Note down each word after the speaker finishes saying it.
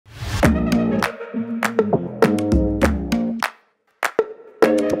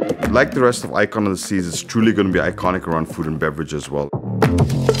Like the rest of Icon of the Seas, it's truly going to be iconic around food and beverage as well.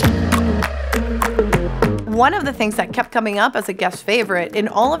 One of the things that kept coming up as a guest favorite in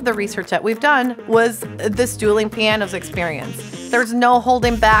all of the research that we've done was this dueling pianos experience. There's no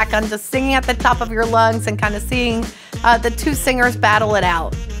holding back on just singing at the top of your lungs and kind of seeing the two singers battle it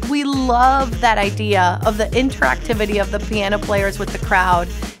out. We love that idea of the interactivity of the piano players with the crowd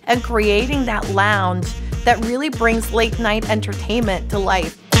and creating that lounge that really brings late night entertainment to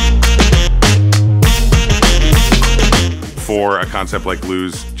life. For a concept like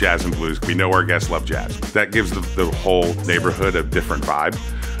Lou's Jazz and Blues, we know our guests love jazz. That gives the whole neighborhood a different vibe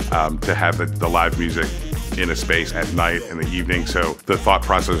to have the live music in a space at night and the evening. So the thought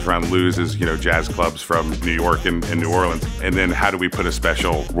process around Lou's is, jazz clubs from New York and New Orleans. And then how do we put a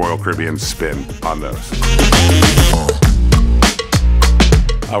special Royal Caribbean spin on those?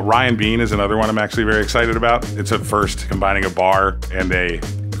 Ryan Bean is another one I'm actually very excited about. It's a first combining a bar and a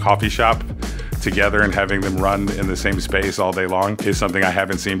coffee shop together and having them run in the same space all day long is something I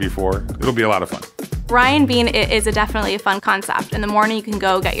haven't seen before. It'll be a lot of fun. Ryan Bean is definitely a fun concept. In the morning, you can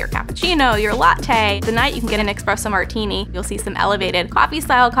go get your cappuccino, your latte. The night, you can get an espresso martini. You'll see some elevated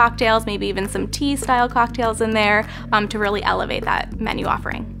coffee-style cocktails, maybe even some tea-style cocktails in there to really elevate that menu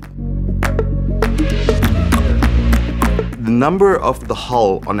offering. The number of the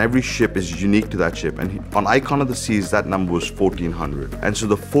hull on every ship is unique to that ship, and on Icon of the Seas, that number was 1,400. And so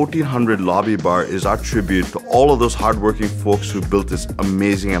the 1,400 lobby bar is our tribute to all of those hardworking folks who built this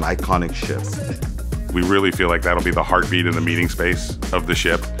amazing and iconic ship. We really feel like that'll be the heartbeat in the meeting space of the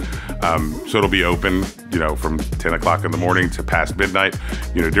ship. So it'll be open, from 10 o'clock in the morning to past midnight.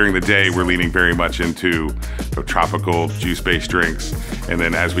 During the day, we're leaning very much into tropical juice-based drinks. And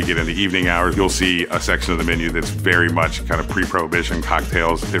then as we get into evening hours, you'll see a section of the menu that's very much kind of pre-prohibition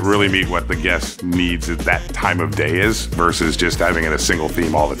cocktails that really meet what the guest needs at that time of day is versus just having it a single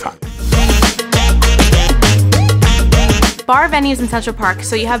theme all the time. Bar venues in Central Park.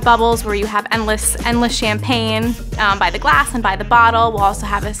 So you have Bubbles, where you have endless champagne by the glass and by the bottle. We'll also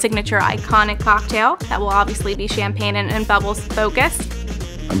have a signature iconic cocktail that will obviously be champagne and Bubbles focused.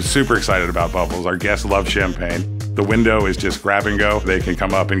 I'm super excited about Bubbles. Our guests love champagne. The window is just grab and go. They can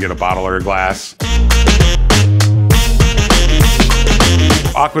come up and get a bottle or a glass.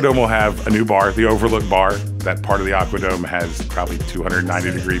 Aquadome will have a new bar, the Overlook Bar. That part of the Aquadome has probably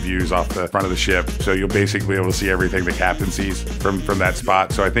 290-degree views off the front of the ship. So you'll basically be able to see everything the captain sees from that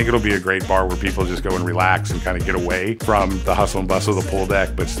spot. So I think it'll be a great bar where people just go and relax and kind of get away from the hustle and bustle of the pool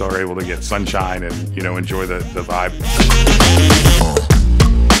deck, but still are able to get sunshine and, enjoy the vibe.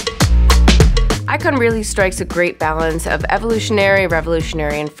 Icon really strikes a great balance of evolutionary,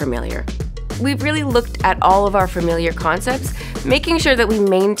 revolutionary, and familiar. We've really looked at all of our familiar concepts, making sure that we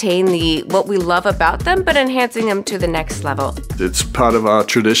maintain what we love about them, but enhancing them to the next level. It's part of our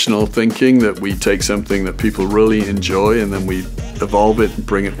traditional thinking that we take something that people really enjoy and then we evolve it and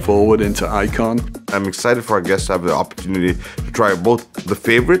bring it forward into Icon. I'm excited for our guests to have the opportunity to try both the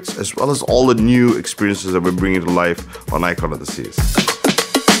favorites as well as all the new experiences that we're bringing to life on Icon of the Seas.